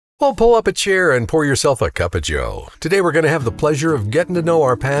Well, pull up a chair and pour yourself a cup of joe. Today we're going to have the pleasure of getting to know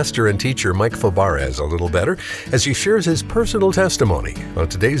our pastor and teacher Mike Fabarez a little better as he shares his personal testimony on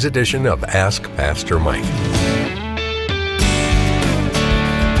today's edition of Ask Pastor Mike.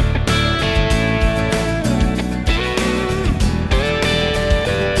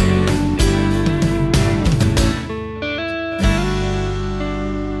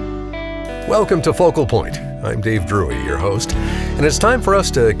 Welcome to Focal Point. I'm Dave Drury, your host, and it's time for us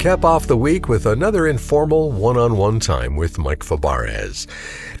to cap off the week with another informal one-on-one time with Mike Fabarez.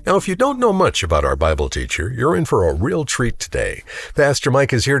 Now, if you don't know much about our Bible teacher, you're in for a real treat today. Pastor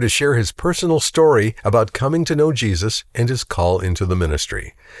Mike is here to share his personal story about coming to know Jesus and his call into the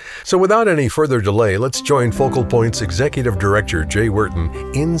ministry. So without any further delay, let's join Focal Point's Executive Director, Jay Wharton,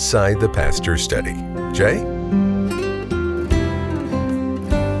 inside the pastor's study. Jay?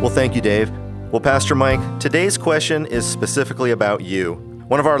 Well, thank you, Dave. Well, Pastor Mike, today's question is specifically about you.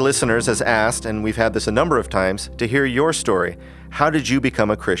 One of our listeners has asked, and we've had this a number of times, to hear your story. How did you become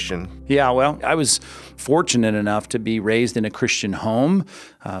a Christian? Yeah, well, I was fortunate enough to be raised in a Christian home,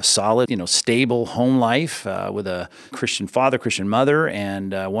 solid, stable home life with a Christian father, Christian mother,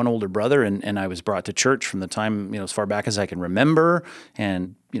 and one older brother. And I was brought to church from the time, as far back as I can remember,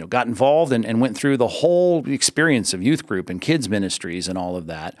 and got involved and went through the whole experience of youth group and kids ministries and all of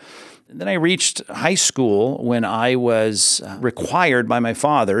that. And then I reached high school when I was required by my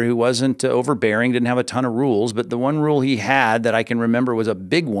father, who wasn't overbearing, didn't have a ton of rules, but the one rule he had that I can remember was a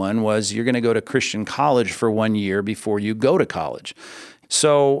big one was you're going to go to Christian college for 1 year before you go to college.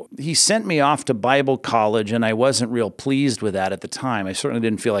 So he sent me off to Bible college, and I wasn't real pleased with that at the time. I certainly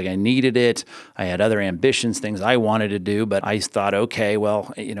didn't feel like I needed it. I had other ambitions, things I wanted to do, but I thought, okay,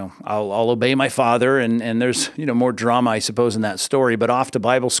 well, I'll obey my father, and there's, more drama, I suppose, in that story. But off to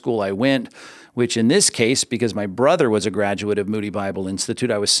Bible school I went, which in this case, because my brother was a graduate of Moody Bible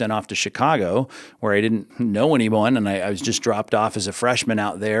Institute, I was sent off to Chicago, where I didn't know anyone, and I was just dropped off as a freshman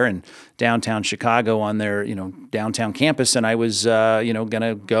out there in downtown Chicago on their, downtown campus, and I was, going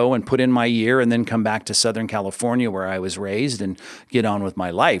to go and put in my year and then come back to Southern California, where I was raised, and get on with my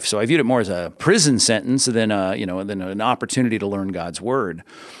life. So I viewed it more as a prison sentence than an opportunity to learn God's Word.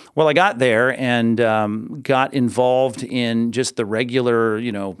 Well, I got there and got involved in just the regular,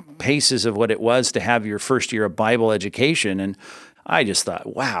 paces of what it was to have your first year of Bible education. And I just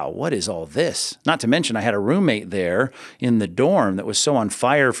thought, wow, what is all this? Not to mention I had a roommate there in the dorm that was so on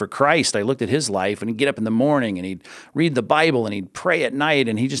fire for Christ. I looked at his life, and he'd get up in the morning and he'd read the Bible and he'd pray at night,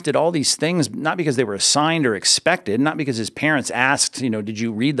 and he just did all these things, not because they were assigned or expected, not because his parents asked, did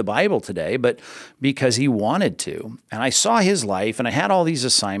you read the Bible today, but because he wanted to. And I saw his life, and I had all these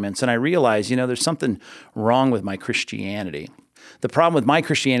assignments, and I realized, there's something wrong with my Christianity. The problem with my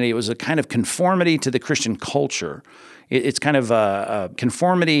Christianity, it was a kind of conformity to the Christian culture. It's kind of a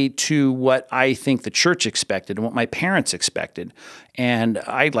conformity to what I think the church expected and what my parents expected. And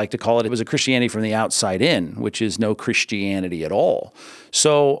I'd like to call it was a Christianity from the outside in, which is no Christianity at all.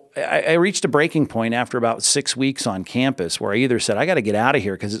 So I reached a breaking point after about 6 weeks on campus where I either said, I got to get out of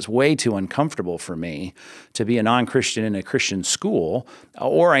here because it's way too uncomfortable for me to be a non-Christian in a Christian school,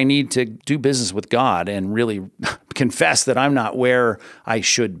 or I need to do business with God and really confess that I'm not where I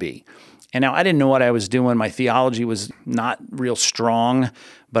should be. And now I didn't know what I was doing. My theology was not real strong,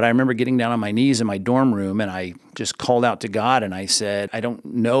 but I remember getting down on my knees in my dorm room, and I just called out to God, and I said, I don't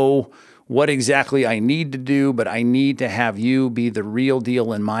know what exactly I need to do, but I need to have you be the real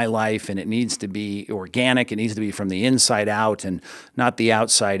deal in my life, and it needs to be organic. It needs to be from the inside out and not the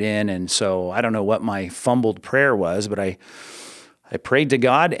outside in. And so I don't know what my fumbled prayer was, but I prayed to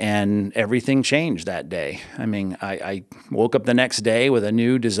God, and everything changed that day. I woke up the next day with a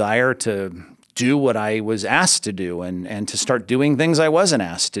new desire to do what I was asked to do and to start doing things I wasn't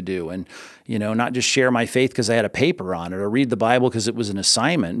asked to do. And, not just share my faith because I had a paper on it or read the Bible because it was an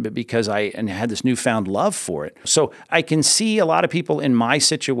assignment, but because I had this newfound love for it. So I can see a lot of people in my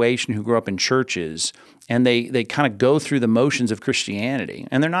situation who grew up in churches, and they kind of go through the motions of Christianity.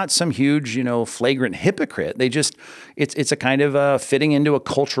 And they're not some huge, flagrant hypocrite. They just, it's a kind of fitting into a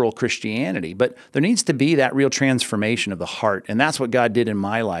cultural Christianity. But there needs to be that real transformation of the heart. And that's what God did in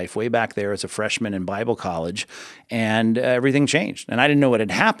my life way back there as a freshman in Bible college. And everything changed. And I didn't know what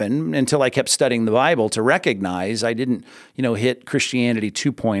had happened until I kept studying the Bible to recognize I didn't, hit Christianity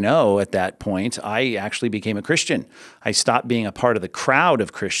 2.0 at that point. I actually became a Christian. I stopped being a part of the crowd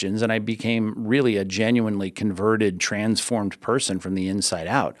of Christians, and I became really a genuinely converted, transformed person from the inside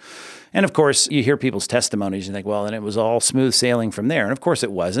out. And of course, you hear people's testimonies and think, well, then it was all smooth sailing from there. And of course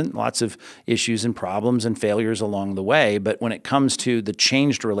it wasn't. Lots of issues and problems and failures along the way. But when it comes to the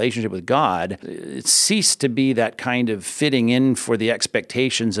changed relationship with God, it ceased to be that kind of fitting in for the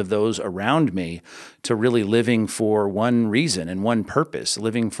expectations of those around me to really living for one reason and one purpose,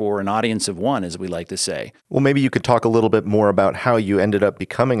 living for an audience of one, as we like to say. Well, maybe you could talk a little bit more about how you ended up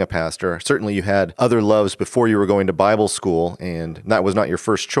becoming a pastor. Certainly you had other loves before you were going to Bible school, and that was not your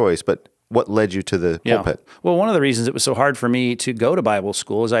first choice, but what led you to the pulpit? Well, one of the reasons it was so hard for me to go to Bible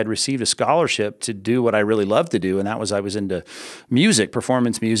school is I'd received a scholarship to do what I really loved to do, and that was I was into music,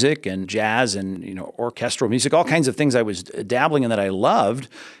 performance music and jazz and orchestral music, all kinds of things I was dabbling in that I loved.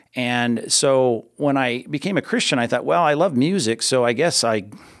 And so when I became a Christian, I thought, well, I love music, so I guess I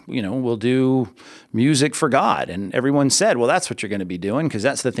will do music for God. And everyone said, well, that's what you're going to be doing because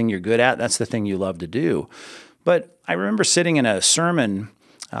that's the thing you're good at. That's the thing you love to do. But I remember sitting in a sermon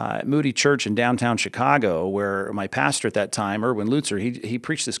at Moody Church in downtown Chicago, where my pastor at that time, Erwin Lutzer, he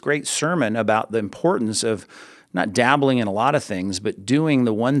preached this great sermon about the importance of not dabbling in a lot of things, but doing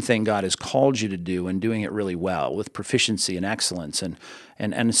the one thing God has called you to do and doing it really well with proficiency and excellence.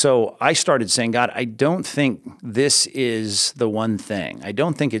 And so I started saying, God, I don't think this is the one thing. I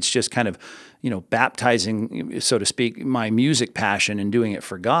don't think it's just kind of baptizing, so to speak, my music passion and doing it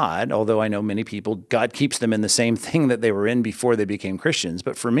for God, although I know many people, God keeps them in the same thing that they were in before they became Christians.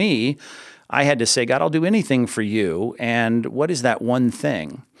 But for me, I had to say, God, I'll do anything for you. And what is that one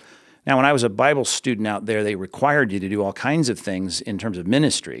thing? Now, when I was a Bible student out there, they required you to do all kinds of things in terms of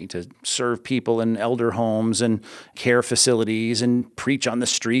ministry, to serve people in elder homes and care facilities and preach on the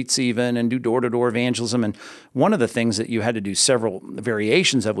streets even and do door-to-door evangelism. And one of the things that you had to do several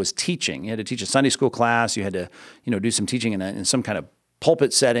variations of was teaching. You had to teach a Sunday school class. You had to, do some teaching in some kind of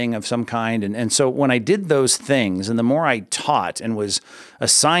pulpit setting of some kind. And so when I did those things, and the more I taught and was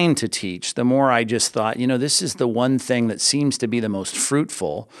assigned to teach, the more I just thought, this is the one thing that seems to be the most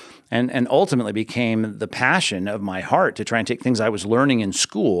fruitful and ultimately became the passion of my heart to try and take things I was learning in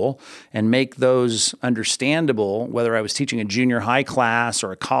school and make those understandable, whether I was teaching a junior high class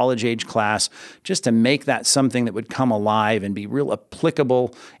or a college age class, just to make that something that would come alive and be real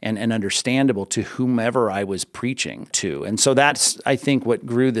applicable and understandable to whomever I was preaching to. And so that's, I think, what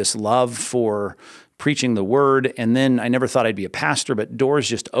grew this love for preaching the word. And then I never thought I'd be a pastor, but doors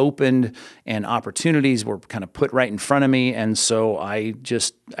just opened and opportunities were kind of put right in front of me. And so I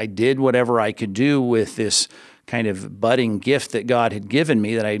did whatever I could do with this kind of budding gift that God had given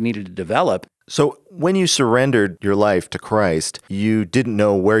me that I needed to develop. So when you surrendered your life to Christ, you didn't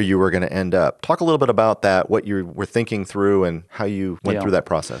know where you were going to end up. Talk a little bit about that, what you were thinking through and how you went through that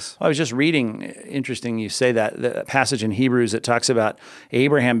process. I was just reading, interesting you say that, the passage in Hebrews that talks about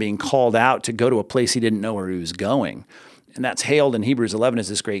Abraham being called out to go to a place he didn't know where he was going. And that's hailed in Hebrews 11 as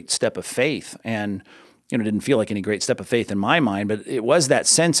this great step of faith. And it didn't feel like any great step of faith in my mind, but it was that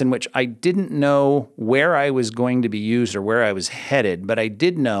sense in which I didn't know where I was going to be used or where I was headed, but I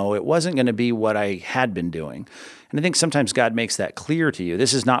did know it wasn't going to be what I had been doing. And I think sometimes God makes that clear to you.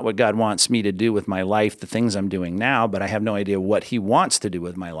 This is not what God wants me to do with my life, the things I'm doing now, but I have no idea what He wants to do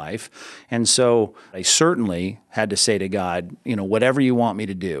with my life. And so I certainly had to say to God, whatever you want me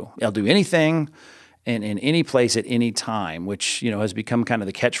to do, I'll do anything. In any place at any time, which has become kind of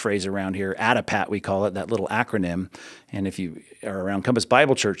the catchphrase around here. ATTAPAT, we call it, that little acronym. And if you are around Compass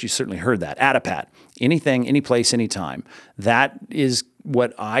Bible Church, you certainly heard that. ATTAPAT, anything, any place, any time. That is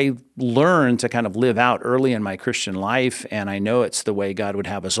what I learned to kind of live out early in my Christian life, and I know it's the way God would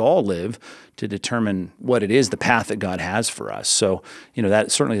have us all live to determine what it is, the path that God has for us. So,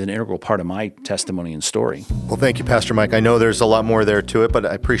 that certainly is an integral part of my testimony and story. Well, thank you, Pastor Mike. I know there's a lot more there to it, but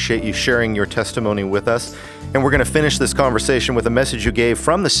I appreciate you sharing your testimony with us. And we're going to finish this conversation with a message you gave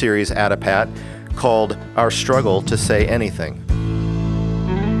from the series ATTAPAT called Our Struggle to Say Anything.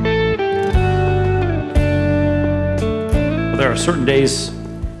 There are certain days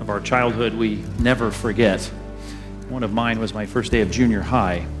of our childhood we never forget. One of mine was my first day of junior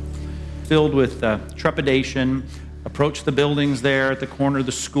high. Filled with trepidation, approached the buildings there at the corner of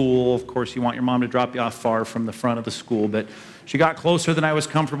the school. Of course, you want your mom to drop you off far from the front of the school, but she got closer than I was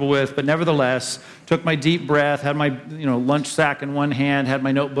comfortable with, but nevertheless, took my deep breath, had my lunch sack in one hand, had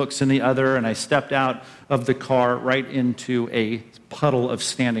my notebooks in the other, and I stepped out of the car right into a puddle of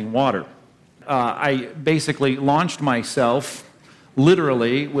standing water. I basically launched myself,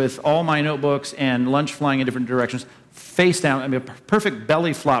 literally, with all my notebooks and lunch flying in different directions, face down, a perfect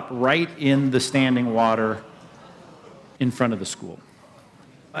belly flop right in the standing water in front of the school.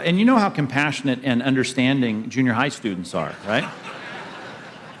 And you know how compassionate and understanding junior high students are, right?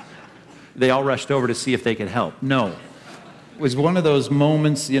 They all rushed over to see if they could help. No. It was one of those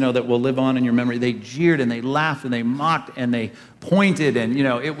moments, that will live on in your memory. They jeered and they laughed and they mocked and they pointed and,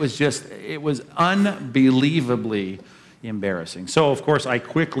 it was unbelievably embarrassing. So, of course, I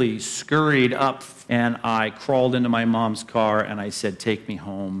quickly scurried up and I crawled into my mom's car and I said, "Take me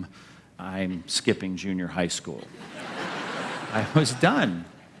home. I'm skipping junior high school." I was done.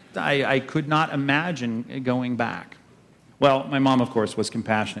 I could not imagine going back. Well, my mom, of course, was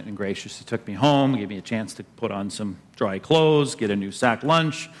compassionate and gracious. She took me home, gave me a chance to put on some dry clothes, get a new sack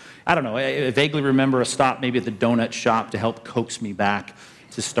lunch. I don't know, I vaguely remember a stop maybe at the donut shop to help coax me back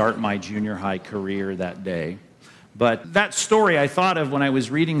to start my junior high career that day. But that story I thought of when I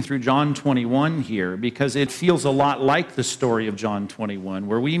was reading through John 21 here, because it feels a lot like the story of John 21,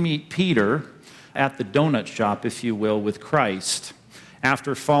 where we meet Peter at the donut shop, if you will, with Christ,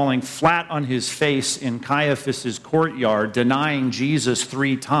 after falling flat on his face in Caiaphas' courtyard, denying Jesus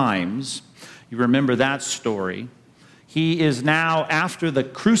 3 times. You remember that story. He is now, after the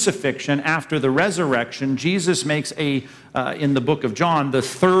crucifixion, after the resurrection, Jesus makes in the book of John, the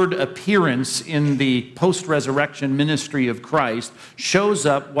 3rd appearance in the post-resurrection ministry of Christ, shows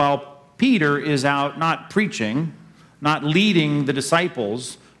up while Peter is out not preaching, not leading the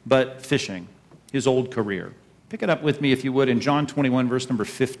disciples, but fishing, his old career. Pick it up with me, if you would, in John 21, verse number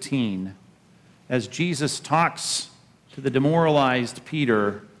 15, as Jesus talks to the demoralized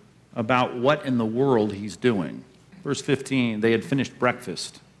Peter about what in the world he's doing. Verse 15, they had finished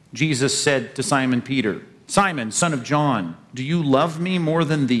breakfast. Jesus said to Simon Peter, "Simon, son of John, do you love me more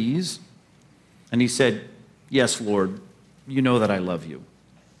than these?" And he said, "Yes, Lord, you know that I love you."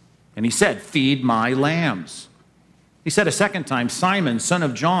 And he said, "Feed my lambs." He said a second time, "Simon, son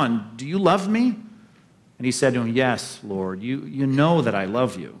of John, do you love me?" And he said to him, "Yes, Lord, you know that I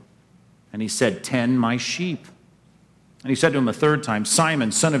love you." And he said, "Tend my sheep." And he said to him a third time,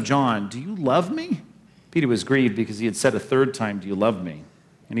 "Simon, son of John, do you love me?" Peter was grieved because he had said a third time, "Do you love me?"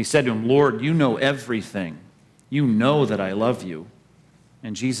 And he said to him, "Lord, you know everything. You know that I love you."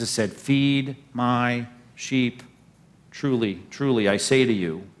 And Jesus said, "Feed my sheep. Truly, truly, I say to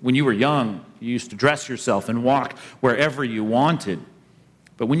you, when you were young, you used to dress yourself and walk wherever you wanted.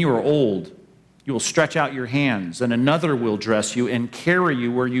 But when you are old, you will stretch out your hands, and another will dress you and carry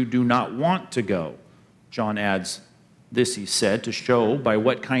you where you do not want to go." John adds, this he said to show by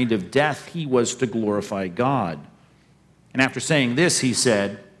what kind of death he was to glorify God. And after saying this, he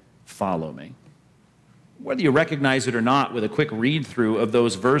said, "Follow me." Whether you recognize it or not with a quick read-through of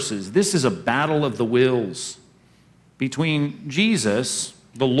those verses, this is a battle of the wills between Jesus,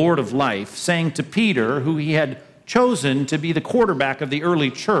 the Lord of life, saying to Peter, who he had chosen to be the quarterback of the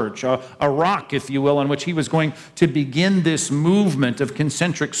early church, a rock, if you will, on which he was going to begin this movement of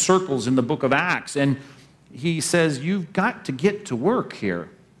concentric circles in the book of Acts. And he says, "You've got to get to work here.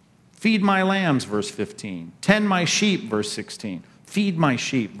 Feed my lambs," verse 15. "Tend my sheep," verse 16. "Feed my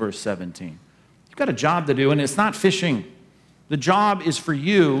sheep," verse 17. You've got a job to do, and it's not fishing. The job is for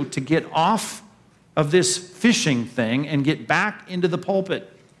you to get off of this fishing thing and get back into the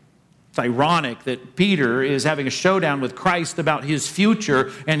pulpit. It's ironic that Peter is having a showdown with Christ about his future,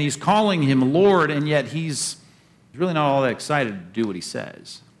 and he's calling him Lord, and yet he's really not all that excited to do what he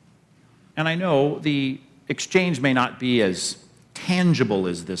says. And I know the exchange may not be as tangible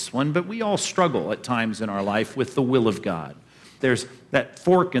as this one, but we all struggle at times in our life with the will of God. There's that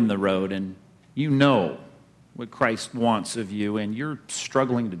fork in the road, and you know what Christ wants of you, and you're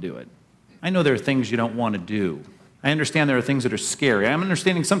struggling to do it. I know there are things you don't want to do. I understand there are things that are scary. I'm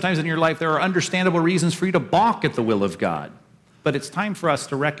understanding sometimes in your life there are understandable reasons for you to balk at the will of God. But it's time for us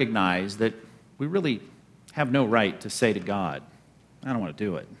to recognize that we really have no right to say to God, "I don't want to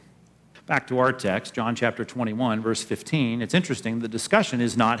do it." Back to our text, John chapter 21, verse 15. It's interesting, the discussion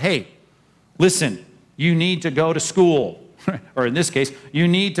is not, "Hey, listen, you need to go to school." Or in this case, "You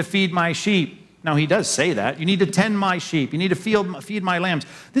need to feed my sheep." Now, he does say that. "You need to tend my sheep. You need to feed my lambs."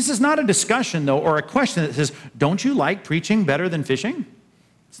 This is not a discussion, though, or a question that says, "Don't you like preaching better than fishing?"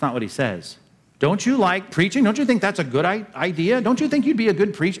 It's not what he says. "Don't you like preaching? Don't you think that's a good idea? Don't you think you'd be a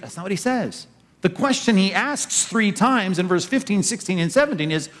good preacher?" That's not what he says. The question he asks 3 times in verse 15, 16, and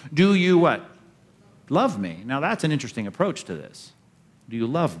 17 is, "Do you what? Love me?" Now, that's an interesting approach to this. Do you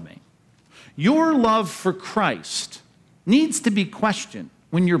love me? Your love for Christ needs to be questioned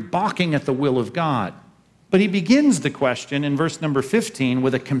when you're balking at the will of God. But he begins the question in verse number 15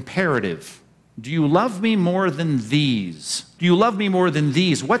 with a comparative. Do you love me more than these? Do you love me more than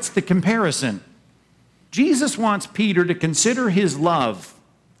these? What's the comparison? Jesus wants Peter to consider his love.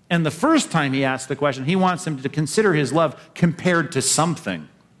 And the first time he asks the question, he wants him to consider his love compared to something.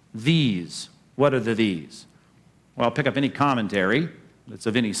 These. What are the these? Well, pick up any commentary that's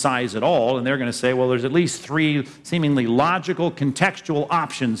of any size at all, and they're going to say, well, there's at least 3 seemingly logical, contextual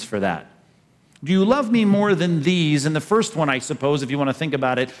options for that. Do you love me more than these? And the first one, I suppose, if you want to think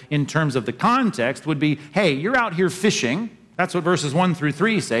about it in terms of the context, would be, hey, you're out here fishing. That's what verses 1 through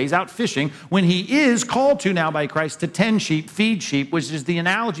 3 say. He's out fishing when he is called to now by Christ to tend sheep, feed sheep, which is the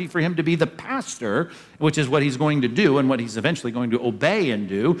analogy for him to be the pastor, which is what he's going to do and what he's eventually going to obey and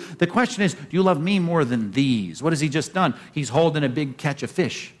do. The question is, do you love me more than these? What has he just done? He's holding a big catch of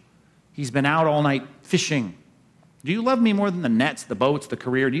fish. He's been out all night fishing. Do you love me more than the nets, the boats, the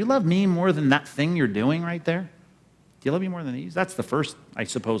career? Do you love me more than that thing you're doing right there? Do you love me more than these? That's the first, I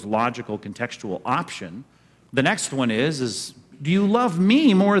suppose, logical, contextual option. The next one is do you love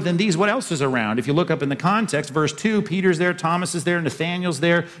me more than these? What else is around? If you look up in the context, verse 2, Peter's there, Thomas is there, Nathaniel's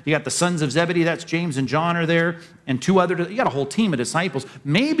there. You got the sons of Zebedee, that's James and John are there, and two other, you got a whole team of disciples.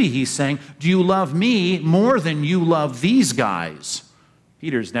 Maybe he's saying, do you love me more than you love these guys?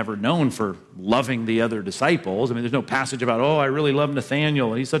 Peter's never known for loving the other disciples. I mean, there's no passage about, oh, I really love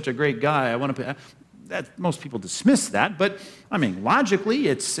Nathaniel. He's such a great guy. I want to. Most people dismiss that, but I mean, logically,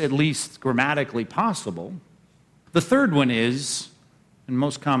 it's at least grammatically possible. The third one is, and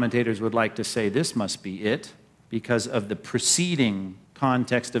most commentators would like to say this must be it, because of the preceding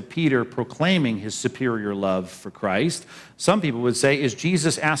context of Peter proclaiming his superior love for Christ. Some people would say, is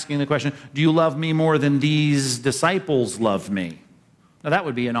Jesus asking the question, do you love me more than these disciples love me? Now, that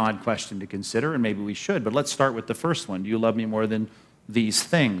would be an odd question to consider, and maybe we should, but let's start with the first one. Do you love me more than these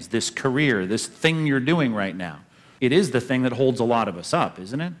things, this career, this thing you're doing right now? It is the thing that holds a lot of us up,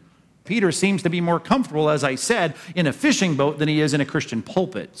 isn't it? Peter seems to be more comfortable, as I said, in a fishing boat than he is in a Christian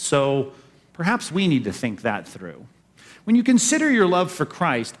pulpit. So perhaps we need to think that through. When you consider your love for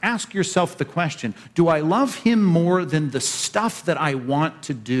Christ, ask yourself the question, do I love him more than the stuff that I want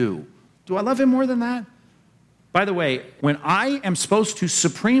to do? Do I love him more than that? By the way, when I am supposed to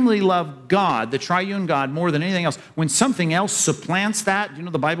supremely love God, the triune God, more than anything else, when something else supplants that, do you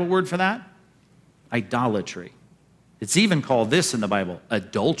know the Bible word for that? Idolatry. It's even called this in the Bible,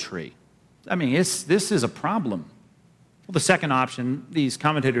 adultery. I mean, this is a problem. Well, the second option these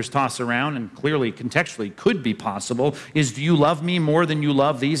commentators toss around, and clearly contextually could be possible, is do you love me more than you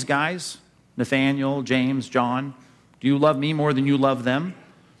love these guys? Nathaniel, James, John. Do you love me more than you love them?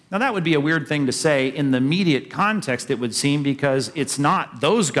 Now, that would be a weird thing to say in the immediate context, it would seem, because it's not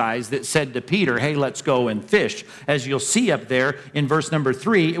those guys that said to Peter, hey, let's go and fish. As you'll see up there in verse number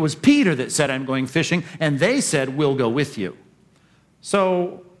 3, it was Peter that said, I'm going fishing, and they said, we'll go with you.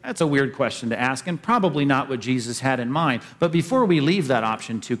 So that's a weird question to ask, and probably not what Jesus had in mind. But before we leave that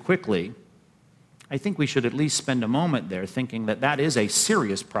option too quickly, I think we should at least spend a moment there thinking that that is a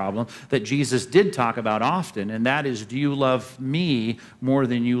serious problem that Jesus did talk about often, and that is, do you love me more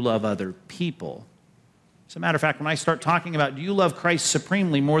than you love other people? As a matter of fact, when I start talking about do you love Christ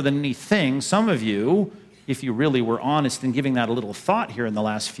supremely more than anything, some of you, if you really were honest in giving that a little thought here in the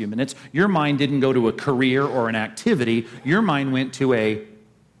last few minutes, your mind didn't go to a career or an activity, your mind went to a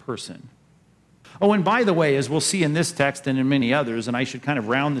person. Oh, and by the way, as we'll see in this text and in many others, and I should kind of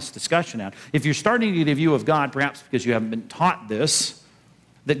round this discussion out, if you're starting to get a view of God, perhaps because you haven't been taught this,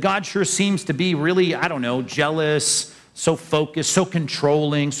 that God sure seems to be really, jealous, so focused, so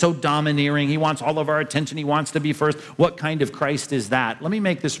controlling, so domineering. He wants all of our attention. He wants to be first. What kind of Christ is that? Let me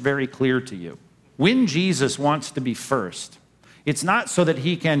make this very clear to you. When Jesus wants to be first, it's not so that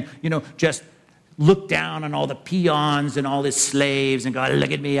he can, just look down on all the peons and all his slaves and go, look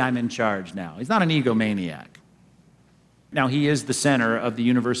at me, I'm in charge now. He's not an egomaniac. Now, he is the center of the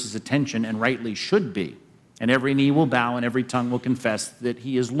universe's attention and rightly should be. And every knee will bow and every tongue will confess that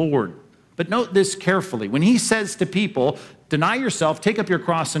he is Lord. But note this carefully. When he says to people, deny yourself, take up your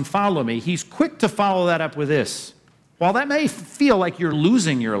cross and follow me, he's quick to follow that up with this. While that may feel like you're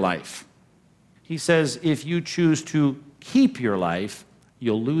losing your life, he says, if you choose to keep your life,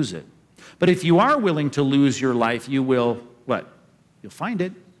 you'll lose it. But if you are willing to lose your life, you will, what? You'll find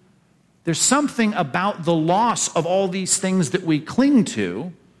it. There's something about the loss of all these things that we cling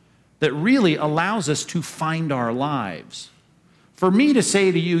to that really allows us to find our lives. For me to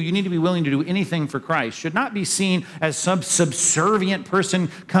say to you, you need to be willing to do anything for Christ, should not be seen as some subservient person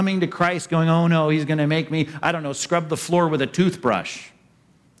coming to Christ going, oh no, he's going to make me, scrub the floor with a toothbrush.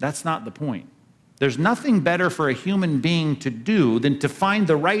 That's not the point. There's nothing better for a human being to do than to find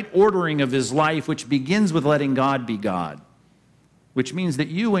the right ordering of his life, which begins with letting God be God. Which means that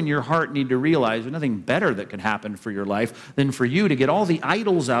you in your heart need to realize there's nothing better that can happen for your life than for you to get all the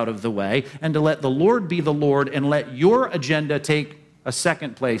idols out of the way and to let the Lord be the Lord and let your agenda take a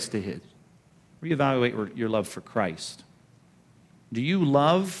second place to his. Reevaluate your love for Christ. Do you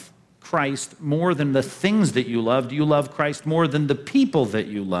love Christ more than the things that you love? Do you love Christ more than the people that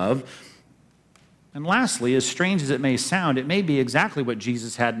you love? And lastly, as strange as it may sound, it may be exactly what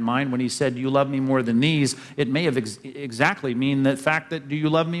Jesus had in mind when he said, "Do you love me more than these?" It may have exactly mean the fact that, do you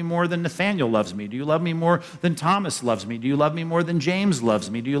love me more than Nathaniel loves me? Do you love me more than Thomas loves me? Do you love me more than James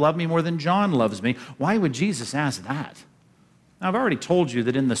loves me? Do you love me more than John loves me? Why would Jesus ask that? Now, I've already told you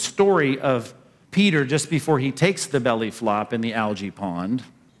that in the story of Peter, just before he takes the belly flop in the algae pond,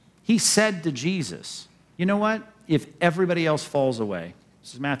 he said to Jesus, "You know what? If everybody else falls away,"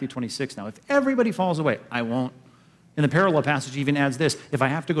 this is Matthew 26 now, "if everybody falls away, I won't." In the parallel passage, he even adds this, "If I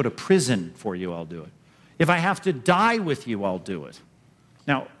have to go to prison for you, I'll do it. If I have to die with you, I'll do it."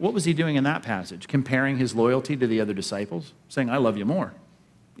 Now, what was he doing in that passage? Comparing his loyalty to the other disciples, saying, "I love you more.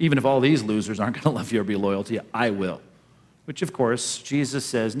 Even if all these losers aren't going to love you or be loyal to you, I will." Which, of course, Jesus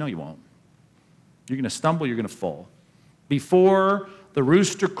says, no, you won't. You're going to stumble, you're going to fall. Before the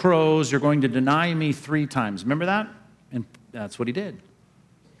rooster crows, you're going to deny me 3 times. Remember that? And that's what he did.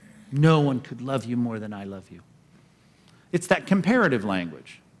 No one could love you more than I love you. It's that comparative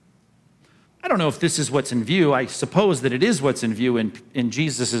language. I don't know if this is what's in view. I suppose that it is what's in view in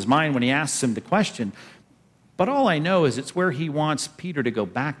Jesus' mind when he asks him the question. But all I know is it's where he wants Peter to go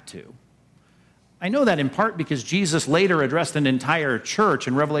back to. I know that in part because Jesus later addressed an entire church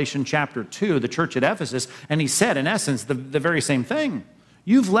in Revelation chapter 2, the church at Ephesus, and he said, in essence, the very same thing.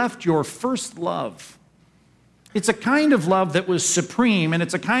 You've left your first love. It's a kind of love that was supreme, and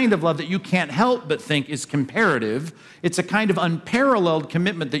it's a kind of love that you can't help but think is comparative. It's a kind of unparalleled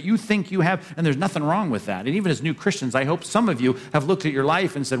commitment that you think you have, and there's nothing wrong with that. And even as new Christians, I hope some of you have looked at your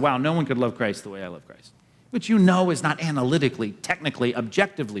life and said, wow, no one could love Christ the way I love Christ. Which you know is not analytically, technically,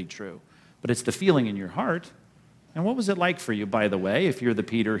 objectively true, but it's the feeling in your heart. And what was it like for you, by the way, if you're the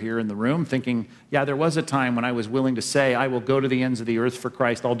Peter here in the room, thinking, yeah, there was a time when I was willing to say, I will go to the ends of the earth for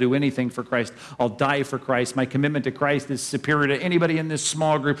Christ. I'll do anything for Christ. I'll die for Christ. My commitment to Christ is superior to anybody in this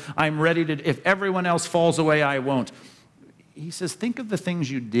small group. I'm ready to, if everyone else falls away, I won't. He says, think of the things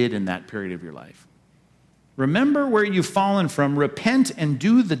you did in that period of your life. Remember where you've fallen from. Repent and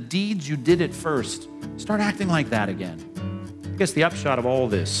do the deeds you did at first. Start acting like that again. I guess the upshot of all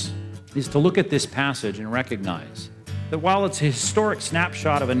this is to look at this passage and recognize that while it's a historic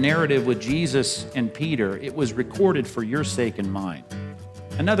snapshot of a narrative with Jesus and Peter, it was recorded for your sake and mine.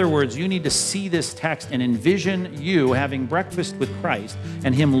 In other words, you need to see this text and envision you having breakfast with Christ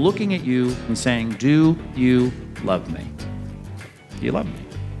and him looking at you and saying, do you love me? Do you love me?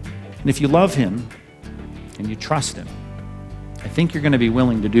 And if you love him and you trust him, I think you're going to be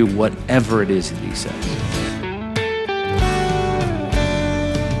willing to do whatever it is that he says.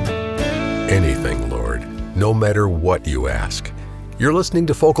 Anything, Lord, no matter what you ask. You're listening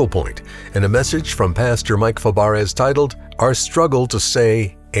to Focal Point and a message from Pastor Mike Fabarez titled, Our Struggle to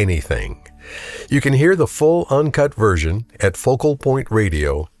Say Anything. You can hear the full uncut version at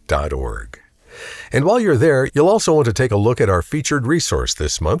focalpointradio.org. And while you're there, you'll also want to take a look at our featured resource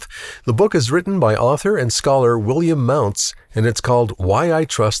this month. The book is written by author and scholar William Mounce, and it's called Why I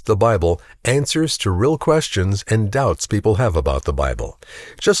Trust the Bible, Answers to Real Questions and Doubts People Have About the Bible.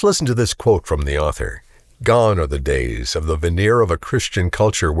 Just listen to this quote from the author. Gone are the days of the veneer of a Christian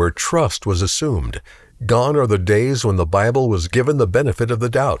culture where trust was assumed. Gone are the days when the Bible was given the benefit of the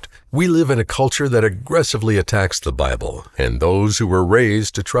doubt. We live in a culture that aggressively attacks the Bible and those who were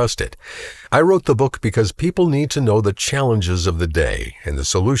raised to trust it. I wrote the book because people need to know the challenges of the day and the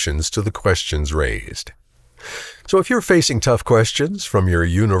solutions to the questions raised. So if you're facing tough questions from your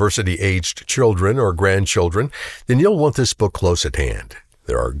university-aged children or grandchildren, then you'll want this book close at hand.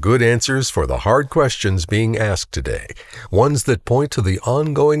 There are good answers for the hard questions being asked today, ones that point to the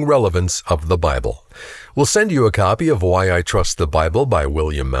ongoing relevance of the Bible. We'll send you a copy of Why I Trust the Bible by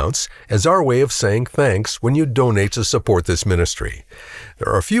William Mounce as our way of saying thanks when you donate to support this ministry. There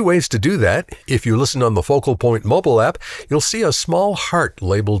are a few ways to do that. If you listen on the Focal Point mobile app, you'll see a small heart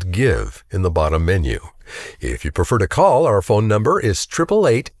labeled Give in the bottom menu. If you prefer to call, our phone number is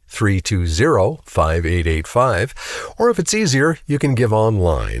 888-320-5885, or if it's easier, you can give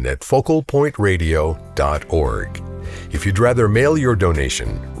online at focalpointradio.org. If you'd rather mail your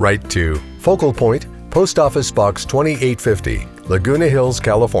donation, write to Focal Point, Post Office Box 2850, Laguna Hills,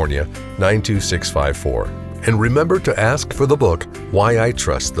 California, 92654. And remember to ask for the book, Why I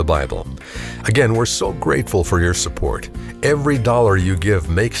Trust the Bible. Again, we're so grateful for your support. Every dollar you give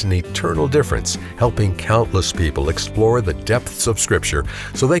makes an eternal difference, helping countless people explore the depths of Scripture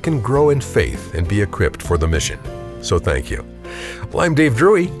so they can grow in faith and be equipped for the mission. So thank you. Well, I'm Dave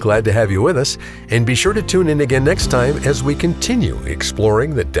Drury, glad to have you with us, and be sure to tune in again next time as we continue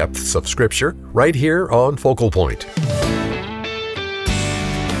exploring the depths of Scripture right here on Focal Point.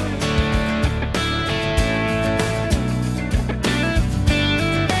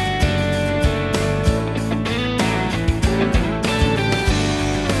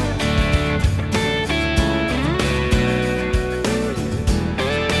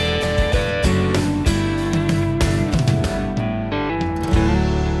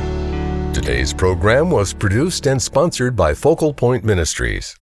 program was produced and sponsored by Focal Point Ministries.